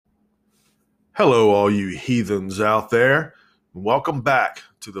Hello, all you heathens out there. Welcome back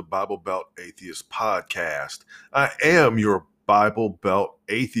to the Bible Belt Atheist Podcast. I am your Bible Belt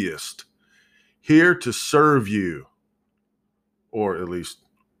Atheist, here to serve you, or at least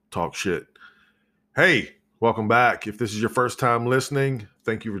talk shit. Hey, welcome back. If this is your first time listening,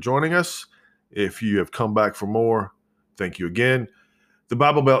 thank you for joining us. If you have come back for more, thank you again. The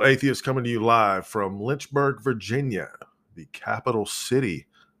Bible Belt Atheist coming to you live from Lynchburg, Virginia, the capital city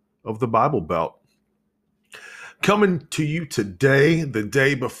of the Bible Belt. Coming to you today, the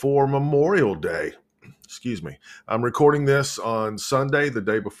day before Memorial Day. Excuse me. I'm recording this on Sunday, the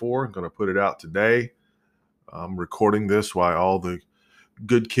day before. I'm going to put it out today. I'm recording this while all the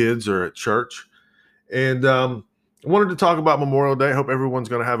good kids are at church. And I wanted to talk about Memorial Day. I hope everyone's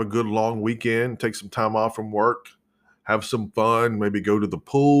going to have a good long weekend, take some time off from work, have some fun, maybe go to the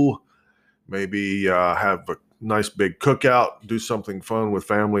pool, maybe have a nice big cookout, do something fun with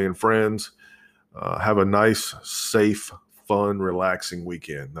family and friends. Have a nice, safe, fun, relaxing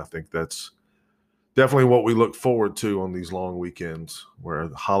weekend. I think that's definitely what we look forward to on these long weekends, where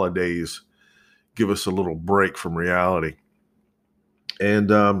the holidays give us a little break from reality.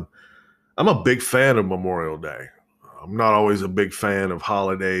 And I'm a big fan of Memorial Day. I'm not always a big fan of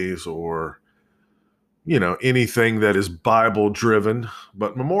holidays or, anything that is Bible driven,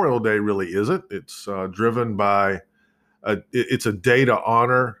 but Memorial Day really isn't. It's driven by it's a day to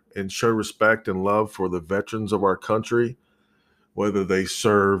honor and show respect and love for the veterans of our country, whether they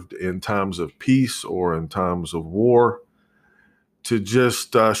served in times of peace or in times of war, to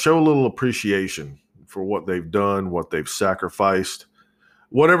just show a little appreciation for what they've done, what they've sacrificed,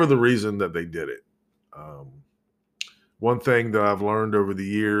 whatever the reason that they did it. One thing that I've learned over the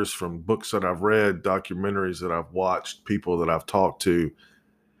years from books that I've read, documentaries that I've watched, people that I've talked to,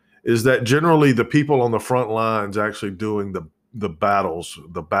 is that generally the people on the front lines actually doing the battles,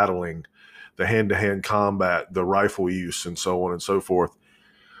 the battling, the hand-to-hand combat, the rifle use, and so on and so forth,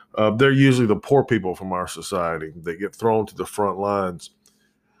 they're usually the poor people from our society that get thrown to the front lines.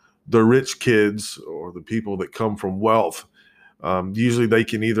 The rich kids or the people that come from wealth, usually they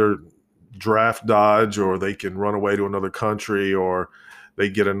can either draft dodge or they can run away to another country, or they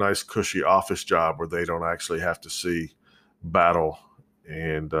get a nice cushy office job where they don't actually have to see battle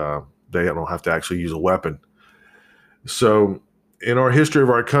and they don't have to actually use a weapon. So in our history of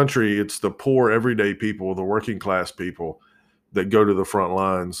our country, it's the poor, everyday people, the working class people that go to the front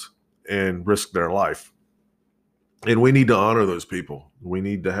lines and risk their life. And we need to honor those people. We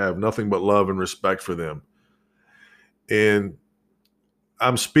need to have nothing but love and respect for them. And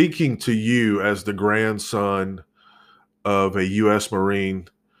I'm speaking to you as the grandson of a U.S. Marine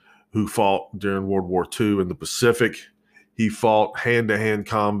who fought during World War II in the Pacific. He fought hand-to-hand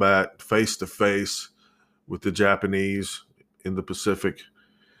combat, face-to-face with the Japanese in the Pacific.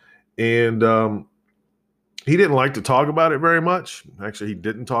 And he didn't like to talk about it very much. Actually, he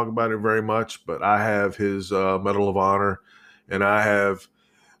didn't talk about it very much, but I have his Medal of Honor, and I have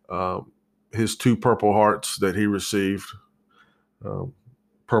his 2 Purple Hearts that he received.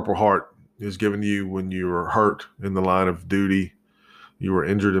 Purple Heart is given to you when you were hurt in the line of duty. You were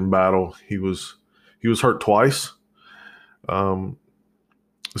injured in battle. He was hurt twice. So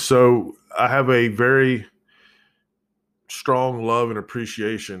I have a very strong love and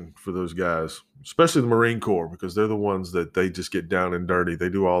appreciation for those guys, especially the Marine Corps, because they're the ones that they just get down and dirty. They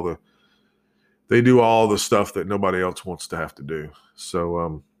do all the stuff that nobody else wants to have to do.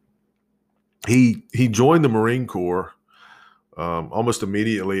 So he joined the Marine Corps almost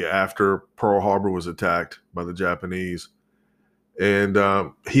immediately after Pearl Harbor was attacked by the Japanese. And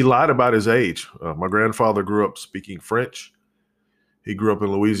he lied about his age. My grandfather grew up speaking French. He grew up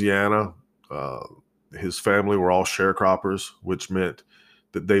in Louisiana. His family were all sharecroppers, which meant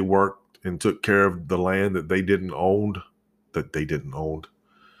that they worked and took care of the land that they didn't own.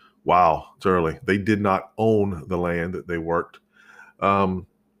 Wow, it's early. They did not own the land that they worked. So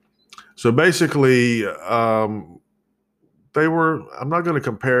basically, they were, I'm not going to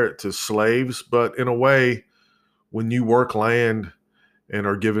compare it to slaves, but in a way, when you work land and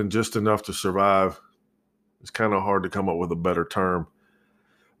are given just enough to survive, it's kind of hard to come up with a better term.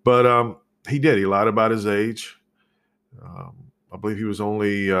 But he did. He lied about his age. I believe he was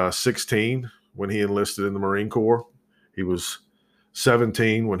only 16 when he enlisted in the Marine Corps. He was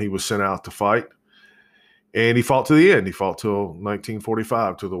 17 when he was sent out to fight. And he fought to the end. He fought till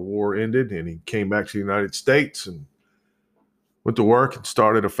 1945, till the war ended, and he came back to the United States and went to work and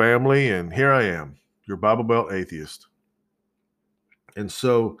started a family. And here I am, your Bible Belt atheist. And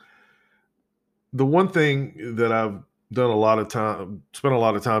so the one thing that I've spent a lot of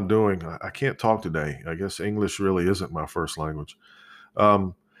time doing, I can't talk today. I guess English really isn't my first language.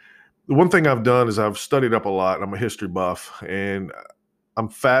 The one thing I've done is I've studied up a lot. I'm a history buff, and I'm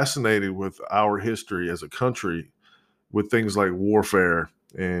fascinated with our history as a country with things like warfare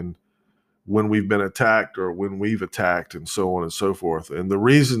and when we've been attacked or when we've attacked and so on and so forth, and the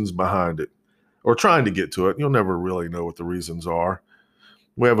reasons behind it, or trying to get to it. You'll never really know what the reasons are.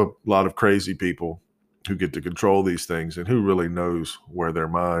 We have a lot of crazy people who get to control these things, and who really knows where their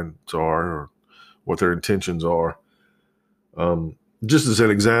minds are or what their intentions are. Just as an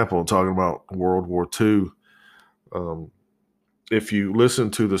example, talking about World War II, if you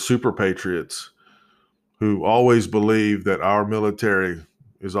listen to the super patriots who always believe that our military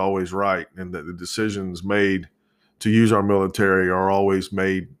is always right and that the decisions made to use our military are always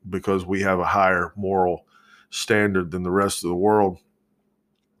made because we have a higher moral standard than the rest of the world,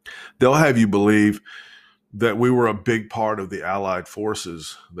 they'll have you believe that we were a big part of the Allied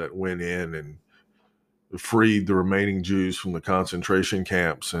forces that went in and freed the remaining Jews from the concentration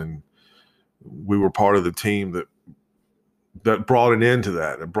camps, and we were part of the team that brought an end to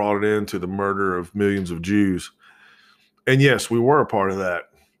that. It brought an end to the murder of millions of Jews. And yes, we were a part of that,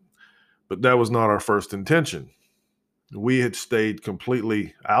 but that was not our first intention. We had stayed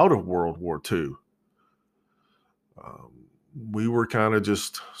completely out of World War II. We were kind of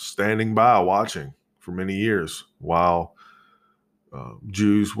just standing by watching for many years while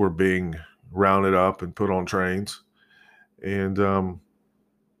Jews were being rounded up and put on trains. And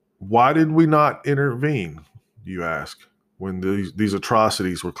why did we not intervene, you ask, when these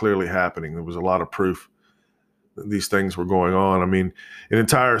atrocities were clearly happening? There was a lot of proof that these things were going on. I mean, an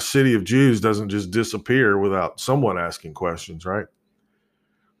entire city of Jews doesn't just disappear without someone asking questions, right?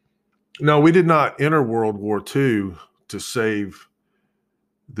 No, we did not enter World War II to save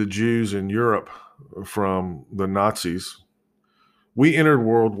the Jews in Europe from the Nazis. We entered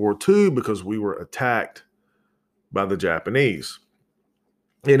World War II because we were attacked by the Japanese.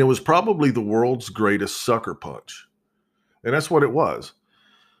 And it was probably the world's greatest sucker punch. And that's what it was.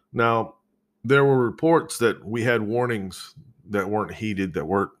 Now, there were reports that we had warnings that weren't heeded, that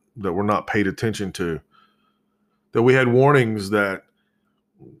were not paid attention to, that we had warnings that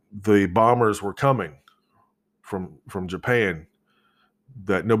the bombers were coming from Japan,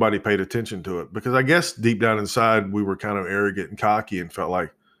 that nobody paid attention to it. Because I guess deep down inside, we were kind of arrogant and cocky and felt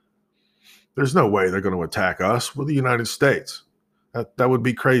like there's no way they're going to attack us. We're the United States. That would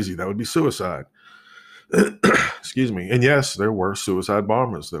be crazy. That would be suicide. Excuse me. And yes, there were suicide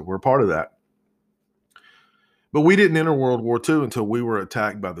bombers that were part of that. But we didn't enter World War II until we were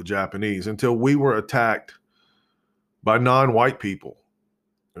attacked by the Japanese, until we were attacked by non-white people.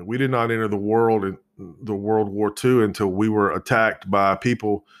 And we did not enter the World War II until we were attacked by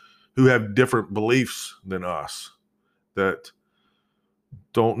people who have different beliefs than us, that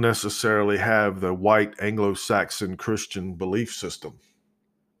don't necessarily have the white Anglo-Saxon Christian belief system.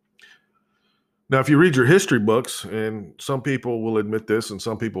 Now, if you read your history books, and some people will admit this and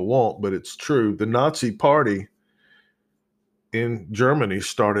some people won't, but it's true, the Nazi Party in Germany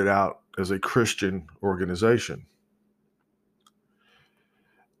started out as a Christian organization.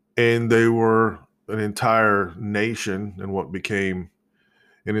 And they were an entire nation and what became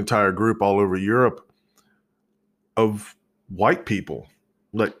an entire group all over Europe of white people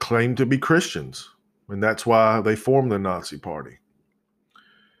that claimed to be Christians. And that's why they formed the Nazi Party.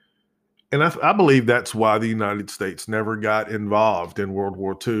 And I believe that's why the United States never got involved in World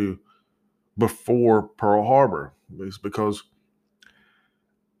War II before Pearl Harbor. It's because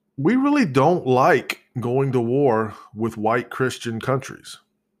we really don't like going to war with white Christian countries.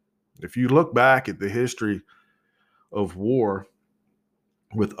 If you look back at the history of war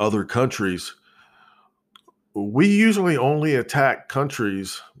with other countries, we usually only attack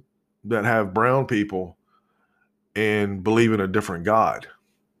countries that have brown people and believe in a different God.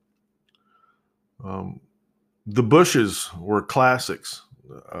 The Bushes were classics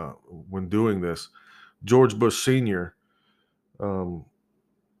when doing this. George Bush Sr.,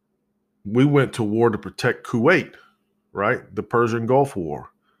 we went to war to protect Kuwait, right? The Persian Gulf War.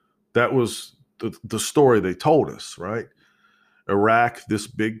 That was the story they told us, right? Iraq, this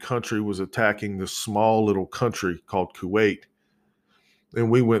big country, was attacking this small little country called Kuwait, and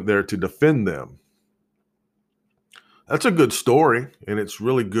we went there to defend them. That's a good story, and it's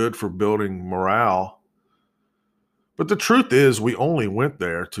really good for building morale. But the truth is, we only went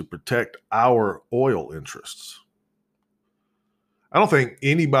there to protect our oil interests. I don't think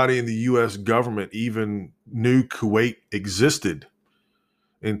anybody in the U.S. government even knew Kuwait existed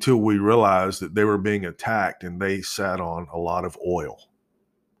until we realized that they were being attacked and they sat on a lot of oil.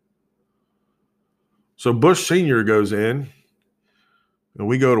 So Bush Sr. goes in and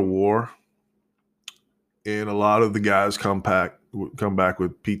we go to war, and a lot of the guys come back come back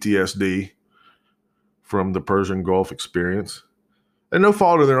with PTSD from the Persian Gulf experience, and no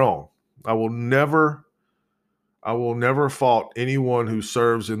fault of their own. I will never fault anyone who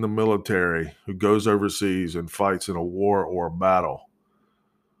serves in the military, who goes overseas and fights in a war or a battle.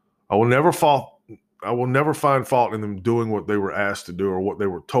 I will never find fault in them doing what they were asked to do or what they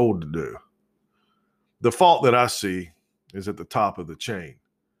were told to do. The fault that I see is at the top of the chain.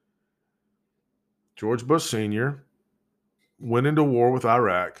 George Bush Sr. went into war with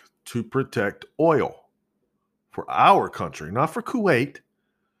Iraq to protect oil for our country, not for Kuwait.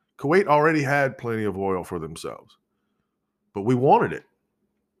 Kuwait already had plenty of oil for themselves, but we wanted it.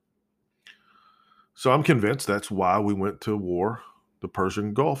 So I'm convinced that's why we went to war, the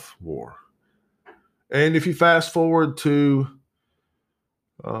Persian Gulf War. And if you fast forward to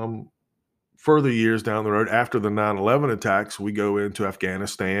further years down the road, after the 9/11 attacks, we go into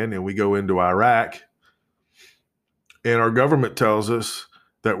Afghanistan and we go into Iraq. And our government tells us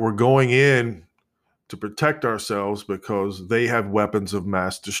that we're going in to protect ourselves because they have weapons of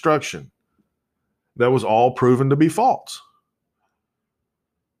mass destruction. That was all proven to be false.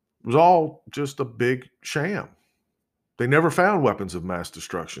 It was all just a big sham. They never found weapons of mass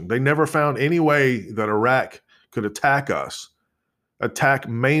destruction. They never found any way that Iraq could attack us, attack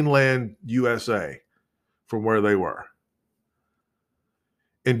mainland USA from where they were.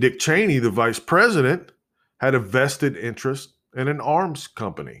 And Dick Cheney, the vice president, had a vested interest in an arms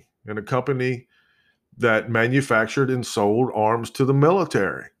company, in a company that manufactured and sold arms to the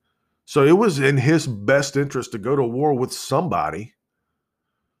military. So it was in his best interest to go to war with somebody.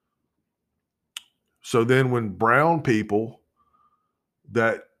 So then when brown people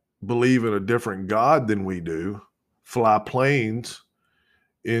that believe in a different God than we do fly planes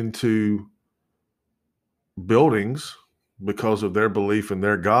into buildings because of their belief in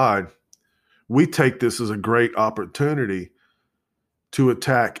their God, we take this as a great opportunity to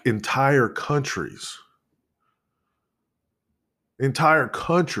attack entire countries. Entire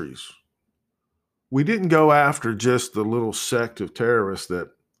countries. We didn't go after just the little sect of terrorists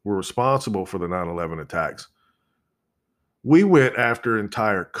that were responsible for the 9/11 attacks. We went after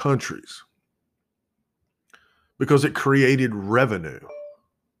entire countries because it created revenue.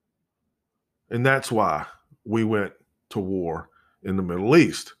 And that's why we went to war in the Middle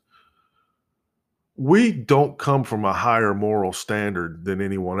East. We don't come from a higher moral standard than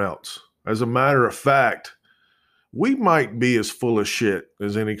anyone else. As a matter of fact, we might be as full of shit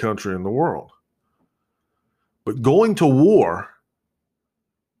as any country in the world. But going to war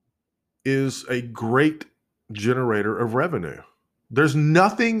is a great generator of revenue. There's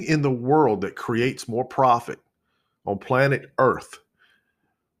nothing in the world that creates more profit on planet Earth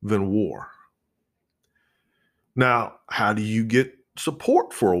than war. Now, how do you get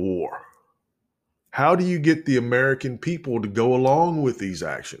support for a war? How do you get the American people to go along with these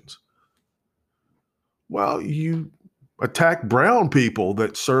actions? Well, you attack brown people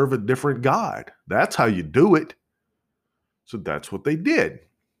that serve a different God. That's how you do it. So that's what they did.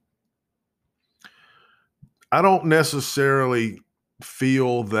 I don't necessarily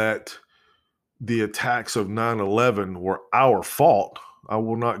feel that the attacks of 9/11 were our fault. I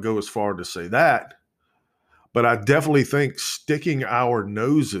will not go as far to say that. But I definitely think sticking our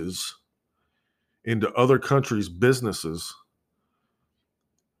noses into other countries' businesses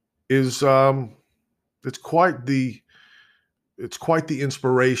is it's quite the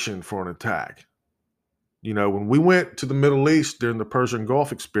inspiration for an attack. You know, when we went to the Middle East during the Persian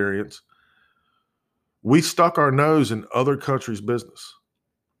Gulf experience, we stuck our nose in other countries' business.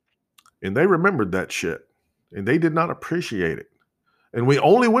 And they remembered that shit. And they did not appreciate it. And we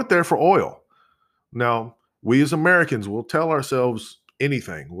only went there for oil. Now, we as Americans will tell ourselves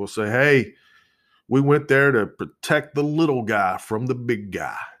anything. We'll say, hey, we went there to protect the little guy from the big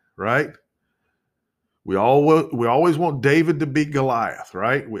guy, right? We always want David to beat Goliath,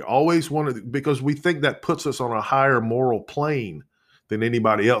 right? We always want to, because we think that puts us on a higher moral plane than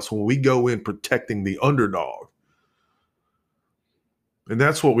anybody else when we go in protecting the underdog. And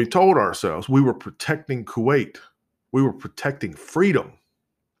that's what we told ourselves. We were protecting Kuwait. We were protecting freedom.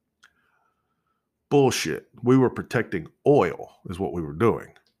 Bullshit. We were protecting oil is what we were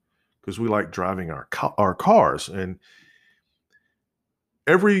doing because we like driving our cars. And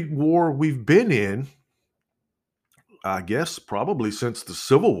every war we've been in, I guess probably since the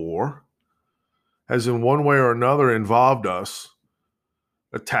Civil War, has in one way or another involved us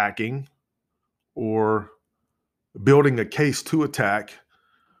attacking or building a case to attack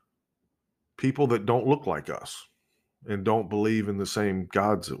people that don't look like us and don't believe in the same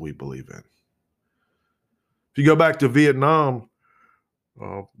gods that we believe in. If you go back to Vietnam,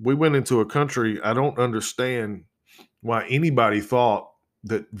 we went into a country I don't understand why anybody thought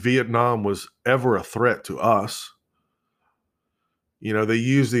that Vietnam was ever a threat to us. You know, they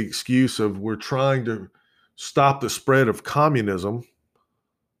use the excuse of we're trying to stop the spread of communism,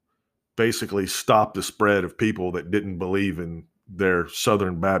 basically stop the spread of people that didn't believe in their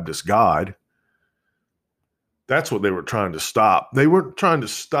Southern Baptist God. That's what they were trying to stop. They weren't trying to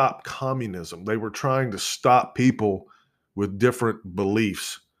stop communism. They were trying to stop people with different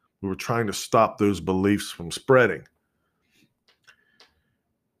beliefs. We were trying to stop those beliefs from spreading.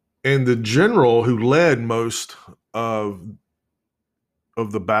 And the general who led most of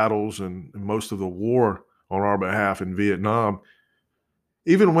the battles and most of the war on our behalf in Vietnam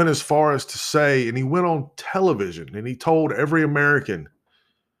even went as far as to say, and he went on television and he told every American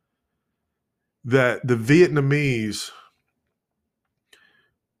that the Vietnamese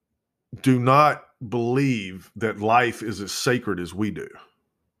do not believe that life is as sacred as we do,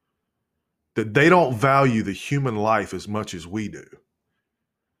 that they don't value the human life as much as we do.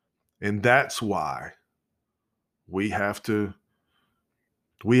 And that's why we have to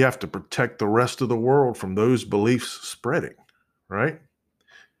protect the rest of the world from those beliefs spreading, right?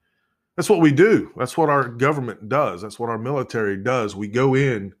 That's what we do. That's what our government does. That's what our military does. We go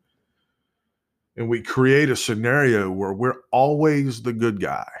in and we create a scenario where we're always the good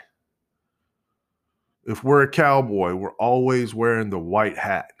guy. If we're a cowboy, we're always wearing the white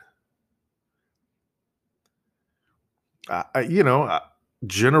hat.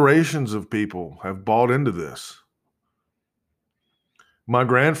 Generations of people have bought into this. My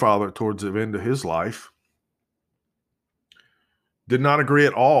grandfather, towards the end of his life, did not agree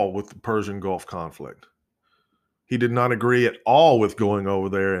at all with the Persian Gulf conflict. He did not agree at all with going over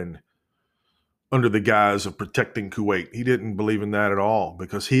there and under the guise of protecting Kuwait. He didn't believe in that at all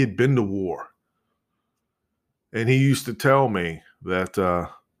because he had been to war. And he used to tell me that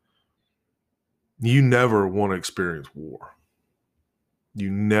you never want to experience war. You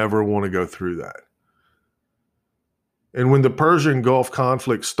never want to go through that. And when the Persian Gulf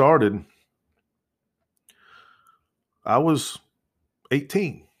conflict started, I was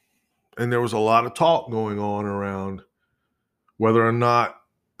 18. And there was a lot of talk going on around whether or not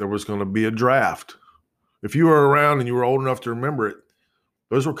there was going to be a draft. If you were around and you were old enough to remember it,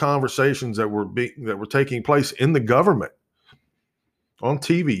 those were conversations that were taking place in the government. On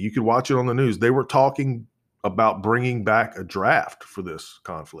TV, you could watch it on the news. They were talking about bringing back a draft for this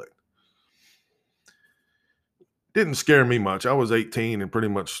conflict. Didn't scare me much. I was 18 and pretty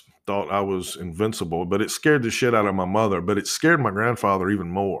much thought I was invincible, but it scared the shit out of my mother. But it scared my grandfather even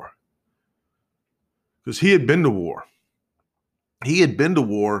more because he had been to war. He had been to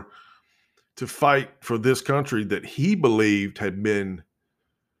war to fight for this country that he believed had been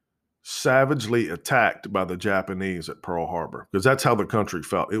savagely attacked by the Japanese at Pearl Harbor, because that's how the country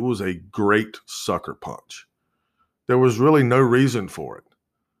felt. It was a great sucker punch. There was really no reason for it.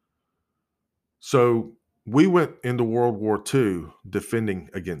 So we went into World War II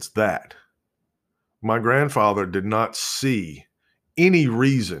defending against that. My grandfather did not see any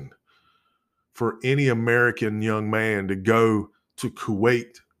reason for any American young man to go to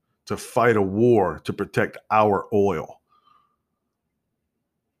Kuwait to fight a war to protect our oil.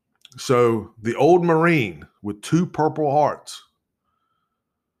 So the old Marine with 2 Purple Hearts,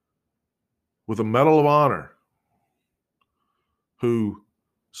 with a Medal of Honor, who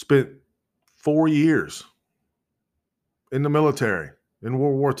spent 4 years in the military in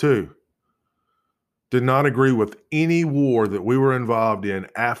World War II, did not agree with any war that we were involved in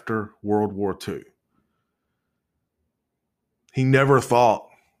after World War II. He never thought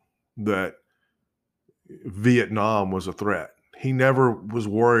that Vietnam was a threat. He never was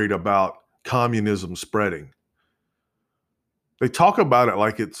worried about communism spreading. They talk about it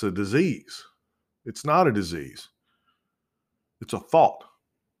like it's a disease. It's not a disease. It's a thought.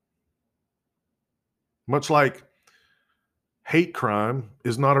 Much like hate crime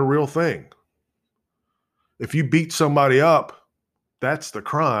is not a real thing. If you beat somebody up, that's the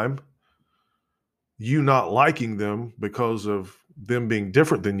crime. You not liking them because of them being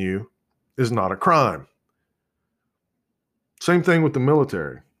different than you is not a crime. Same thing with the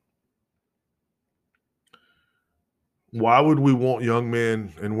military. Why would we want young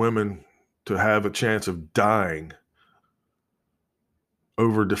men and women to have a chance of dying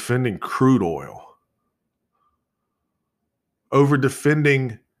over defending crude oil, over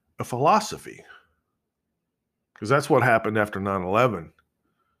defending a philosophy? Because that's what happened after 9/11.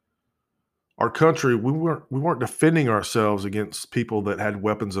 Our country, we weren't defending ourselves against people that had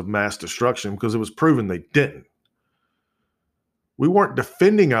weapons of mass destruction because it was proven they didn't. We weren't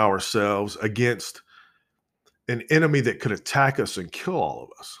defending ourselves against an enemy that could attack us and kill all of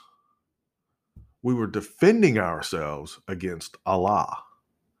us. We were defending ourselves against Allah,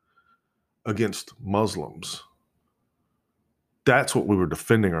 against Muslims. That's what we were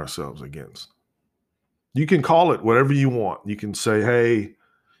defending ourselves against. You can call it whatever you want. You can say, hey,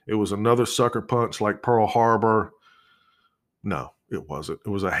 it was another sucker punch like Pearl Harbor. No, it wasn't. It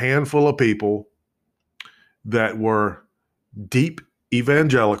was a handful of people that were deep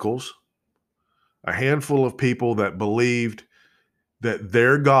evangelicals, a handful of people that believed that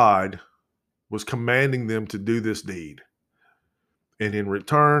their God was commanding them to do this deed. And in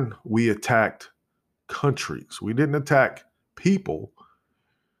return, we attacked countries. We didn't attack people.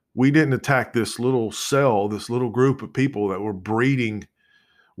 We didn't attack this little cell, this little group of people that were breeding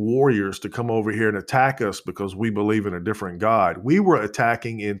warriors to come over here and attack us because we believe in a different God. We were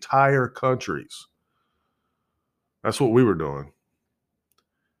attacking entire countries. That's what we were doing.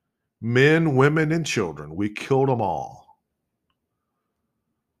 Men, women, and children, we killed them all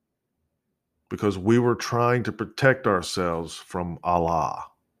because we were trying to protect ourselves from Allah,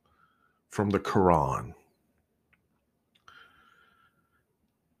 from the Quran.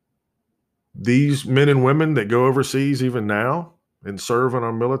 These men and women that go overseas even now and serve in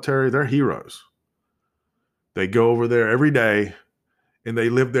our military, they're heroes. They go over there every day and they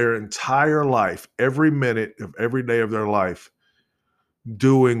live their entire life, every minute of every day of their life,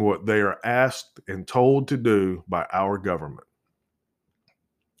 doing what they are asked and told to do by our government.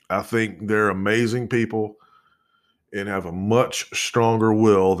 I think they're amazing people and have a much stronger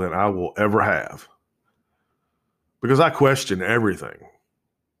will than I will ever have. Because I question everything.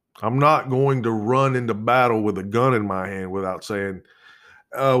 I'm not going to run into battle with a gun in my hand without saying,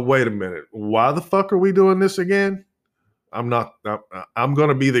 wait a minute, why the fuck are we doing this again? I'm going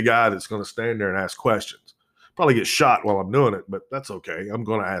to be the guy that's going to stand there and ask questions. Probably get shot while I'm doing it, but that's okay. I'm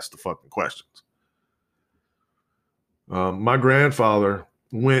going to ask the fucking questions. My grandfather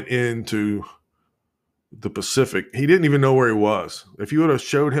went into the Pacific. He didn't even know where he was. If you would have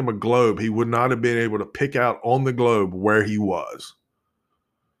showed him a globe, he would not have been able to pick out on the globe where he was.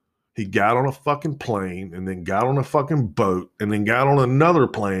 He got on a fucking plane and then got on a fucking boat and then got on another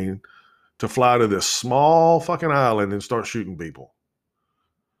plane to fly to this small fucking island and start shooting people.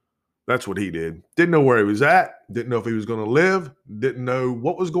 That's what he did. Didn't know where he was at. Didn't know if he was going to live. Didn't know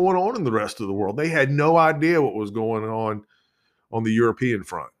what was going on in the rest of the world. They had no idea what was going on the European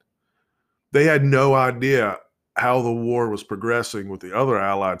front. They had no idea how the war was progressing with the other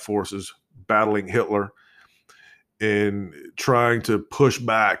Allied forces battling Hitler and trying to push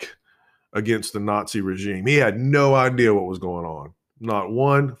back against the Nazi regime. He had no idea what was going on. Not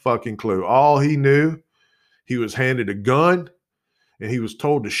one fucking clue. All he knew, he was handed a gun and he was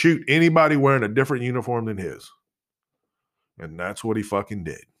told to shoot anybody wearing a different uniform than his. And that's what he fucking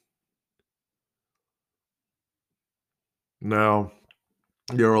did. Now,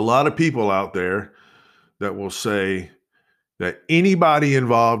 there are a lot of people out there that will say that anybody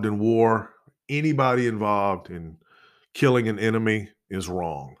involved in war, anybody involved in killing an enemy is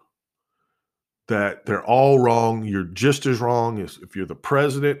wrong. That they're all wrong. You're just as wrong as if you're the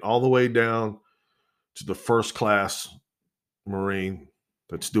president all the way down to the first class Marine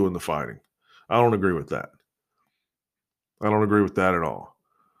that's doing the fighting. I don't agree with that. I don't agree with that at all.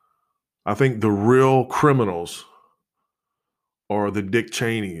 I think the real criminals are the Dick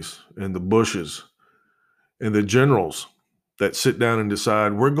Cheneys and the Bushes and the generals that sit down and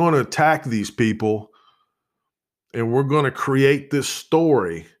decide we're going to attack these people and we're going to create this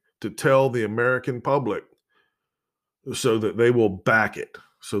story to tell the American public so that they will back it,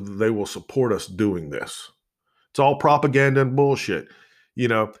 so that they will support us doing this. It's all propaganda and bullshit. You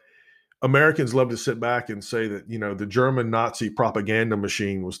know, Americans love to sit back and say that, you know, the German Nazi propaganda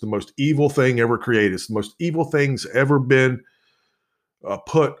machine was the most evil thing ever created. It's the most evil things ever been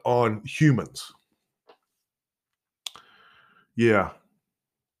put on humans. Yeah.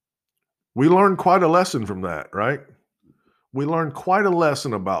 We learned quite a lesson from that, right? We learned quite a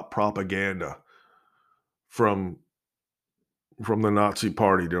lesson about propaganda from the Nazi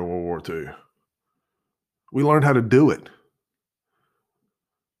Party during World War II. We learned how to do it.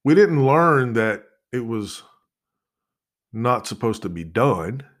 We didn't learn that it was not supposed to be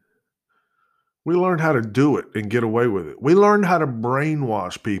done. We learned how to do it and get away with it. We learned how to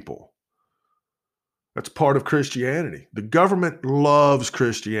brainwash people. That's part of Christianity. The government loves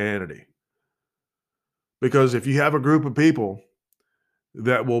Christianity. Because if you have a group of people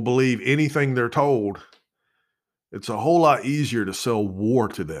that will believe anything they're told, it's a whole lot easier to sell war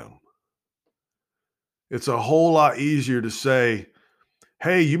to them. It's a whole lot easier to say,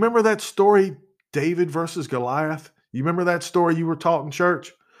 hey, you remember that story, David versus Goliath? You remember that story you were taught in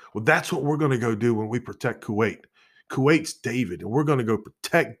church? Well, that's what we're going to go do when we protect Kuwait. Kuwait's David, and we're going to go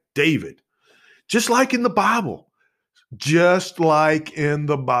protect David. just like in the Bible. Just like in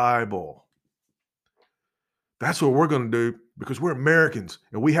the Bible. That's what we're going to do because we're Americans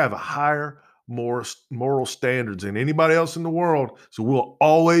and we have a higher moral standards than anybody else in the world. So we'll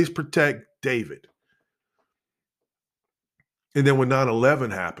always protect David. And then when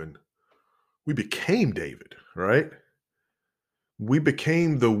 9/11 happened, we became David, right? We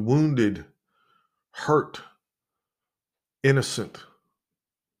became the wounded, hurt, innocent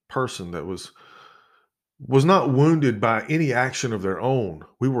person that was not wounded by any action of their own.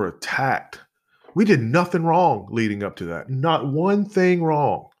 We were attacked. We did nothing wrong leading up to that. Not one thing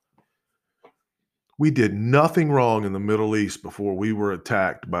wrong. We did nothing wrong in the Middle East before we were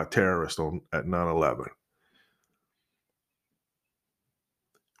attacked by terrorists at 9/11.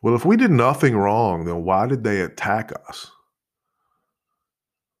 Well, if we did nothing wrong, then why did they attack us?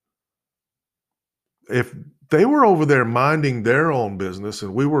 If they were over there minding their own business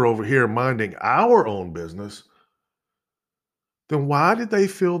and we were over here minding our own business, then why did they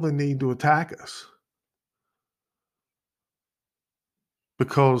feel the need to attack us?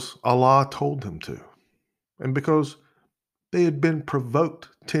 Because Allah told them to, and because they had been provoked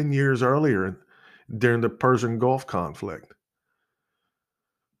 10 years earlier during the Persian Gulf conflict.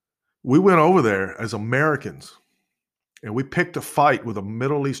 We went over there as Americans and we picked a fight with a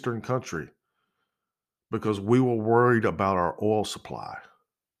Middle Eastern country because we were worried about our oil supply.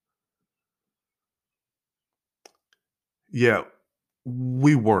 Yeah,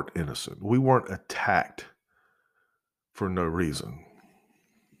 we weren't innocent. We weren't attacked for no reason.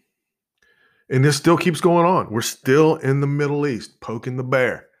 And this still keeps going on. We're still in the Middle East, poking the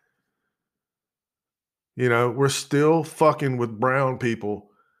bear. You know, we're still fucking with brown people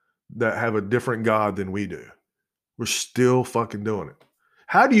that have a different God than we do. We're still fucking doing it.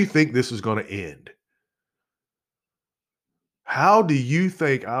 How do you think this is going to end? How do you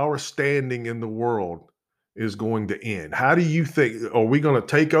think our standing in the world is going to end? How do you think, are we going to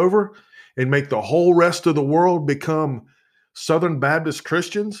take over and make the whole rest of the world become Southern Baptist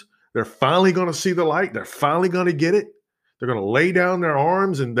Christians? They're finally going to see the light. They're finally going to get it. They're going to lay down their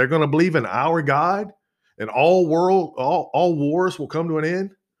arms and they're going to believe in our God, and all wars will come to an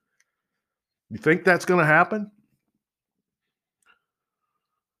end. You think that's going to happen?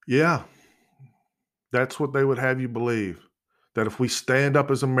 Yeah, that's what they would have you believe. That if we stand up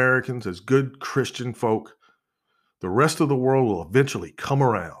as Americans, as good Christian folk, the rest of the world will eventually come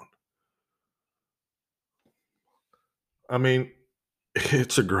around. I mean,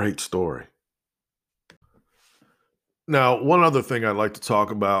 it's a great story. Now, one other thing I'd like to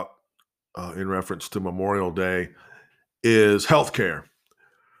talk about in reference to Memorial Day is healthcare.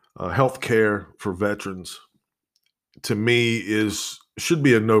 Healthcare for veterans, to me, should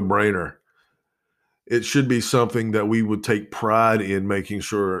be a no-brainer. It should be something that we would take pride in making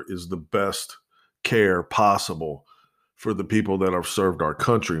sure is the best care possible for the people that have served our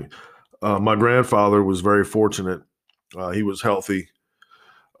country. My grandfather was very fortunate. He was healthy.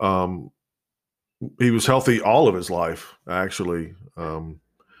 He was healthy all of his life, actually.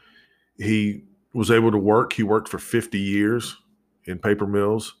 He was able to work. He worked for 50 years in paper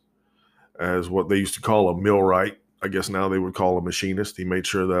mills as what they used to call a millwright. I guess now they would call a machinist. He made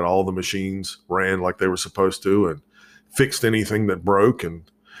sure that all the machines ran like they were supposed to and fixed anything that broke and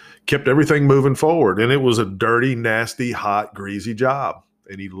kept everything moving forward. And it was a dirty, nasty, hot, greasy job,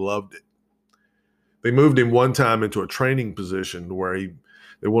 and he loved it. They moved him one time into a training position where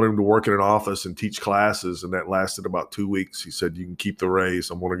they wanted him to work in an office and teach classes, and that lasted about 2 weeks. He said, "You can keep the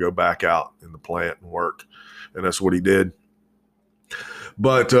raise. I'm going to go back out in the plant and work." And that's what he did.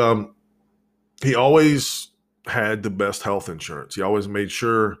 But he always had the best health insurance. He always made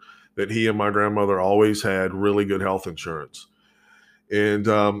sure that he and my grandmother always had really good health insurance. And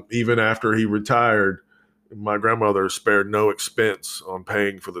even after he retired, my grandmother spared no expense on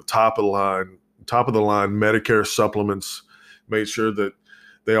paying for the top of the line Medicare supplements, made sure that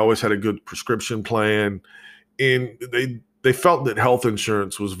they always had a good prescription plan. And they felt that health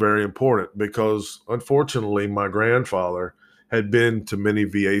insurance was very important because, unfortunately, my grandfather had been to many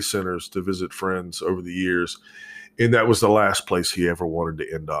VA centers to visit friends over the years. And that was the last place he ever wanted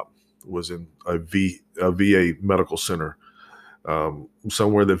to end up, was in a VA medical center,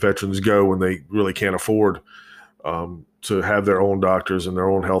 somewhere that veterans go when they really can't afford to have their own doctors and their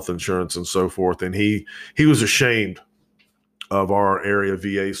own health insurance and so forth. And he was ashamed of our area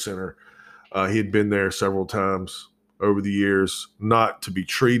VA center. He had been there several times over the years, not to be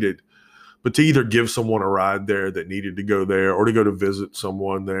treated, but to either give someone a ride there that needed to go there or to go to visit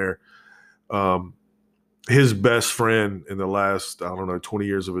someone there. His best friend in the last, 20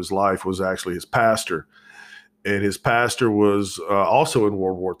 years of his life was actually his pastor. and his pastor was also in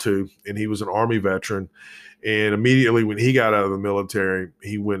World War II, and he was an Army veteran. And immediately when he got out of the military,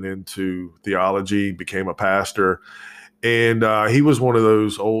 he went into theology, became a pastor. And he was one of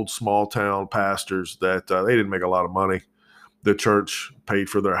those old small town pastors that they didn't make a lot of money. The church paid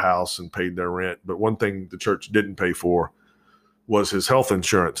for their house and paid their rent. But one thing the church didn't pay for was his health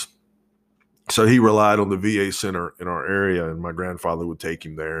insurance. So he relied on the VA center in our area, and my grandfather would take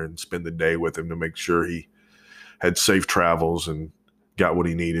him there and spend the day with him to make sure he had safe travels and got what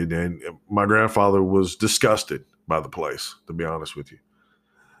he needed. And my grandfather was disgusted by the place, to be honest with you.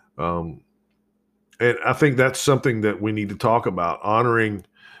 And I think that's something that we need to talk about. Honoring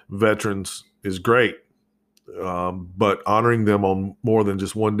veterans is great, but honoring them on more than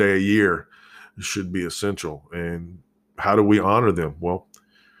just one day a year should be essential. And how do we honor them? Well,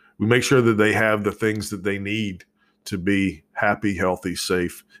 we make sure that they have the things that they need to be happy, healthy,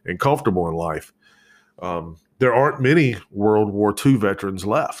 safe, and comfortable in life. There aren't many World War II veterans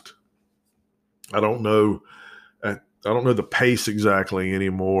left. I don't know the pace exactly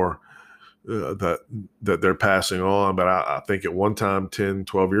anymore that they're passing on, but I think at one time 10,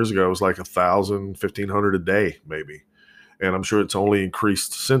 12 years ago, it was like 1,000, 1,500 a day, maybe. And I'm sure it's only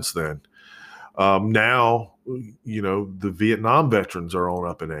increased since then. Now, the Vietnam veterans are on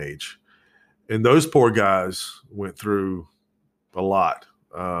up in age, and those poor guys went through a lot.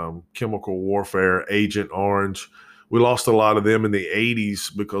 Chemical warfare, Agent Orange. We lost a lot of them in the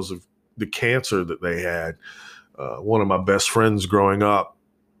 80s because of the cancer that they had. One of my best friends growing up,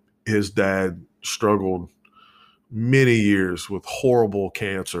 his dad struggled many years with horrible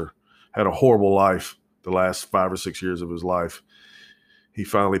cancer, had a horrible life the last 5 or 6 years of his life. He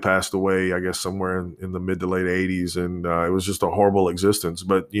finally passed away, I guess, somewhere in the mid to late 80s, and it was just a horrible existence.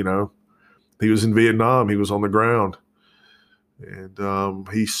 But, he was in Vietnam. He was on the ground, and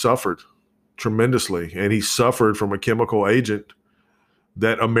he suffered tremendously, and he suffered from a chemical agent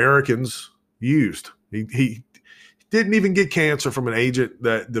that Americans used. He didn't even get cancer from an agent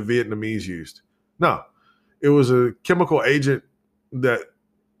that the Vietnamese used. No, it was a chemical agent that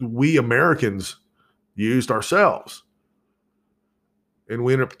we Americans used ourselves. And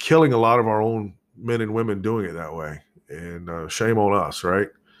we ended up killing a lot of our own men and women doing it that way. And shame on us, right?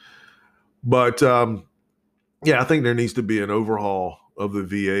 But I think there needs to be an overhaul of the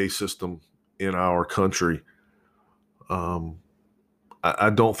VA system in our country. I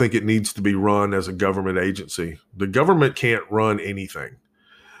don't think it needs to be run as a government agency. The government can't run anything.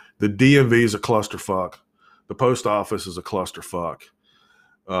 The DMV is a clusterfuck. The post office is a clusterfuck.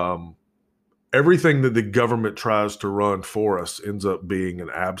 Everything that the government tries to run for us ends up being an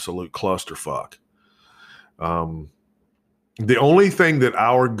absolute clusterfuck. The only thing that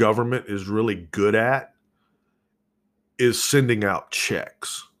our government is really good at is sending out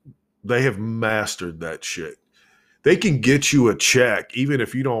checks. They have mastered that shit. They can get you a check even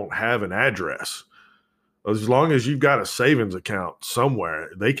if you don't have an address. As long as you've got a savings account somewhere,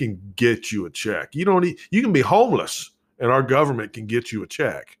 they can get you a check. You can be homeless and our government can get you a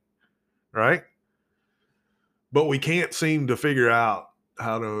check, right? But we can't seem to figure out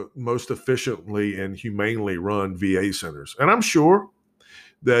how to most efficiently and humanely run VA centers. And I'm sure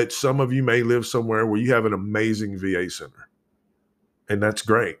that some of you may live somewhere where you have an amazing VA center, and that's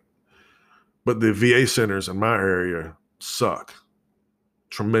great. But the VA centers in my area suck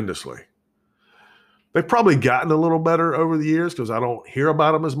tremendously. They've probably gotten a little better over the years because I don't hear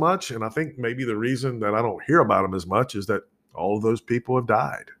about them as much. And I think maybe the reason that I don't hear about them as much is that all of those people have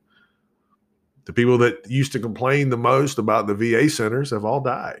died. The people that used to complain the most about the VA centers have all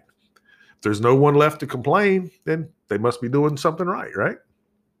died. If there's no one left to complain, then they must be doing something right?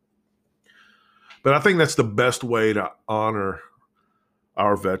 But I think that's the best way to honor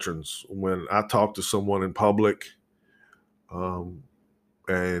our veterans. When I talk to someone in public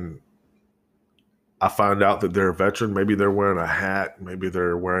and I find out that they're a veteran, maybe they're wearing a hat, maybe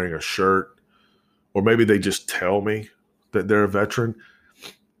they're wearing a shirt, or maybe they just tell me that they're a veteran.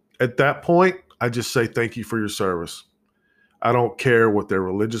 At that point, I just say thank you for your service. I don't care what their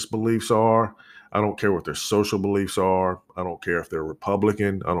religious beliefs are. I don't care what their social beliefs are. I don't care if they're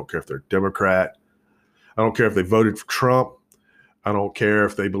Republican. I don't care if they're Democrat. I don't care if they voted for Trump. I don't care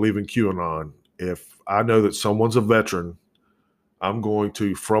if they believe in QAnon. If I know that someone's a veteran, I'm going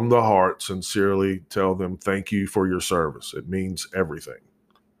to, from the heart, sincerely tell them thank you for your service. It means everything.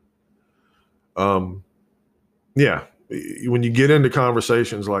 When you get into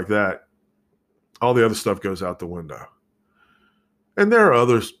conversations like that, all the other stuff goes out the window. And there are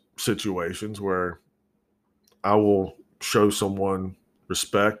other situations where I will show someone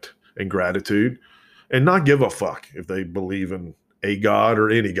respect and gratitude and not give a fuck if they believe in a God or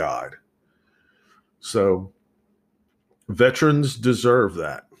any God. So Veterans deserve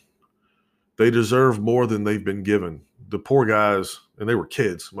that. They deserve more than they've been given. The poor guys, and they were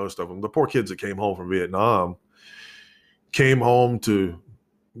kids, most of them, the poor kids that came home from Vietnam came home to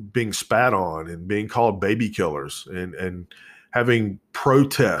being spat on and being called baby killers and having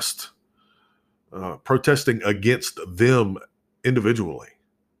protesting against them individually.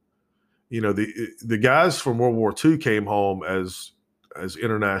 You know, the guys from World War II came home as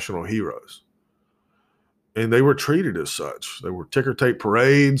international heroes, and they were treated as such. There were ticker tape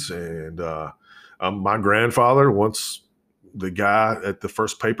parades, and my grandfather, once the guy at the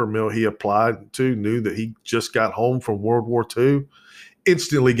first paper mill he applied to knew that he just got home from World War II,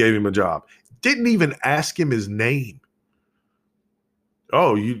 instantly gave him a job. Didn't even ask him his name.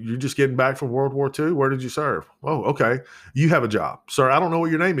 Oh, you're just getting back from World War II? Where did you serve? Oh, okay. You have a job. Sir, I don't know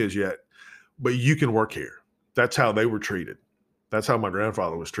what your name is yet, but you can work here. That's how they were treated. That's how my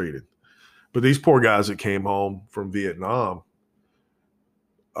grandfather was treated. But these poor guys that came home from Vietnam,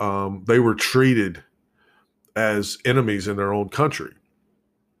 they were treated as enemies in their own country.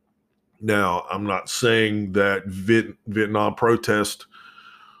 Now, I'm not saying that Vietnam protests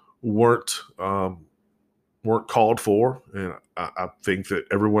weren't called for, and I think that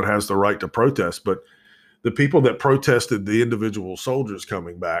everyone has the right to protest. But the people that protested the individual soldiers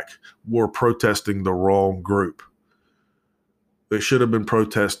coming back were protesting the wrong group. They should have been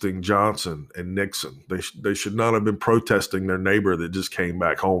protesting Johnson and Nixon. They should not have been protesting their neighbor that just came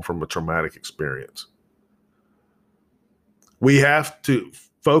back home from a traumatic experience. We have to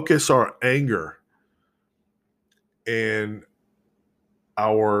focus our anger and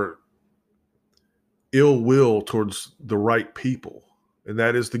our ill will towards the right people, and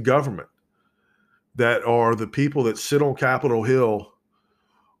that is the government. That are the people that sit on Capitol Hill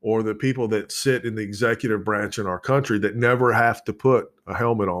or the people that sit in the executive branch in our country that never have to put a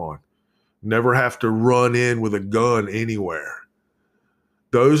helmet on, never have to run in with a gun anywhere.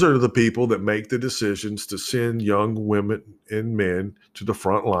 Those are the people that make the decisions to send young women and men to the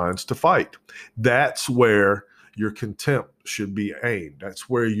front lines to fight. That's where your contempt should be aimed. That's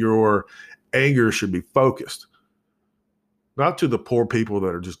where your anger should be focused. Not to the poor people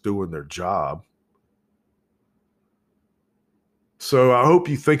that are just doing their job. So I hope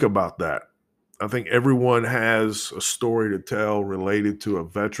you think about that. I think everyone has a story to tell related to a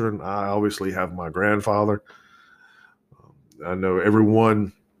veteran. I obviously have my grandfather. I know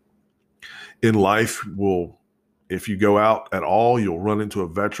everyone in life will, if you go out at all, you'll run into a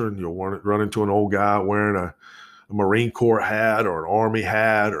veteran. You'll run into an old guy wearing a Marine Corps hat or an Army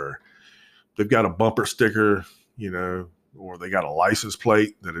hat, or they've got a bumper sticker, or they got a license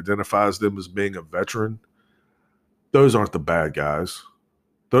plate that identifies them as being a veteran. Those aren't the bad guys.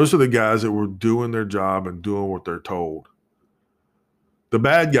 Those are the guys that were doing their job and doing what they're told. The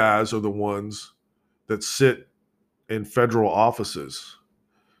bad guys are the ones that sit in federal offices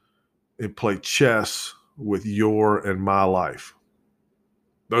and play chess with your and my life.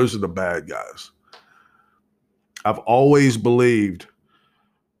 Those are the bad guys. I've always believed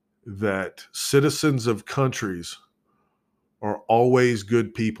that citizens of countries are always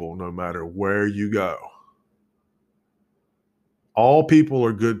good people no matter where you go. All people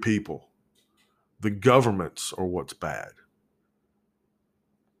are good people. The governments are what's bad.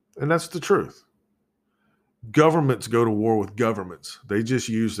 And that's the truth. Governments go to war with governments. They just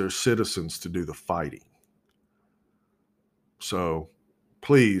use their citizens to do the fighting. So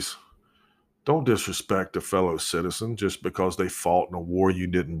please don't disrespect a fellow citizen just because they fought in a war you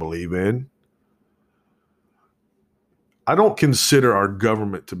didn't believe in. I don't consider our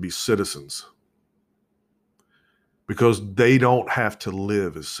government to be citizens because they don't have to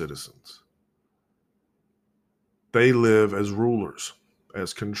live as citizens. They live as rulers,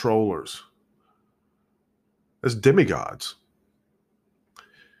 as controllers, as demigods.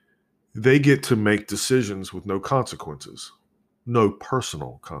 They get to make decisions with no consequences, no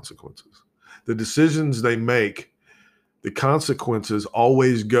personal consequences. The decisions they make, the consequences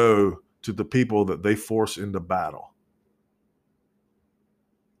always go to the people that they force into battle.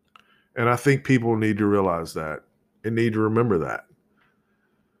 And I think people need to realize that and need to remember that.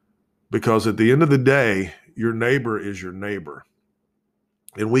 Because at the end of the day, your neighbor is your neighbor.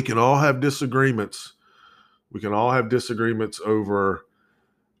 And we can all have disagreements. We can all have disagreements over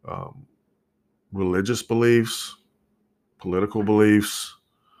religious beliefs, political beliefs,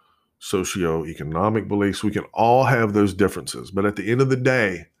 socioeconomic beliefs. We can all have those differences. But at the end of the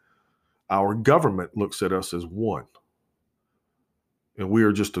day, our government looks at us as one. And we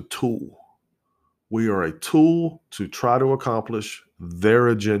are just a tool. We are a tool to try to accomplish their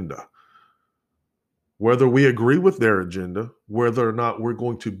agenda. Whether we agree with their agenda, whether or not we're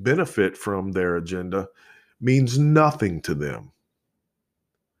going to benefit from their agenda, means nothing to them.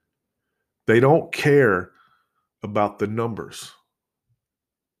 They don't care about the numbers.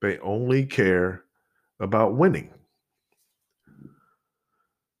 They only care about winning.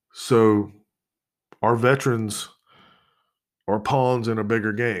 So our veterans are pawns in a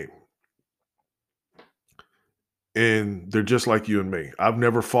bigger game. And they're just like you and me. I've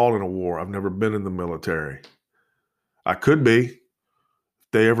never fought in a war. I've never been in the military. I could be. If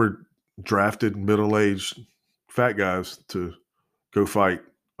they ever drafted middle-aged fat guys to go fight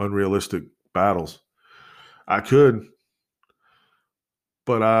unrealistic battles, I could,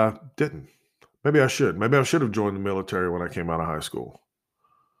 but I didn't. Maybe I should. Maybe I should have joined the military when I came out of high school.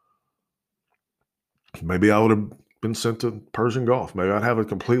 Maybe I would have been sent to Persian Gulf. Maybe I'd have a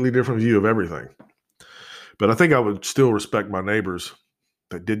completely different view of everything. But I think I would still respect my neighbors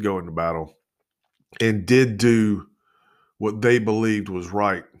that did go into battle and did do what they believed was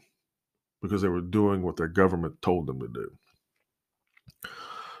right because they were doing what their government told them to do.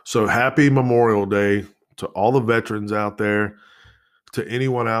 So happy Memorial Day to all the veterans out there, to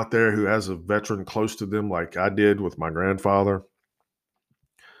anyone out there who has a veteran close to them like I did with my grandfather.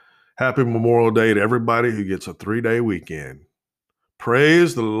 Happy Memorial Day to everybody who gets a 3-day weekend.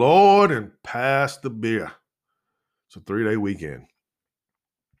 Praise the Lord and pass the beer. It's a 3-day weekend.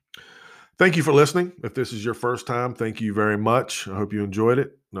 Thank you for listening. If this is your first time, thank you very much. I hope you enjoyed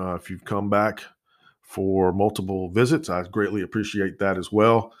it. If you've come back for multiple visits, I greatly appreciate that as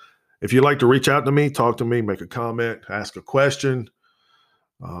well. If you'd like to reach out to me, talk to me, make a comment, ask a question,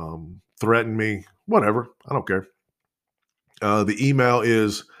 threaten me, whatever. I don't care. The email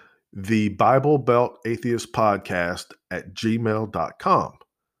is the Bible Belt Atheist Podcast at gmail.com.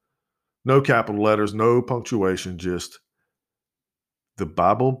 No capital letters, no punctuation, just the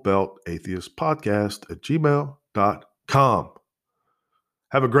Bible Belt Atheist Podcast at gmail.com.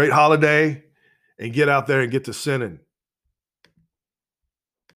 Have a great holiday and get out there and get to sinning.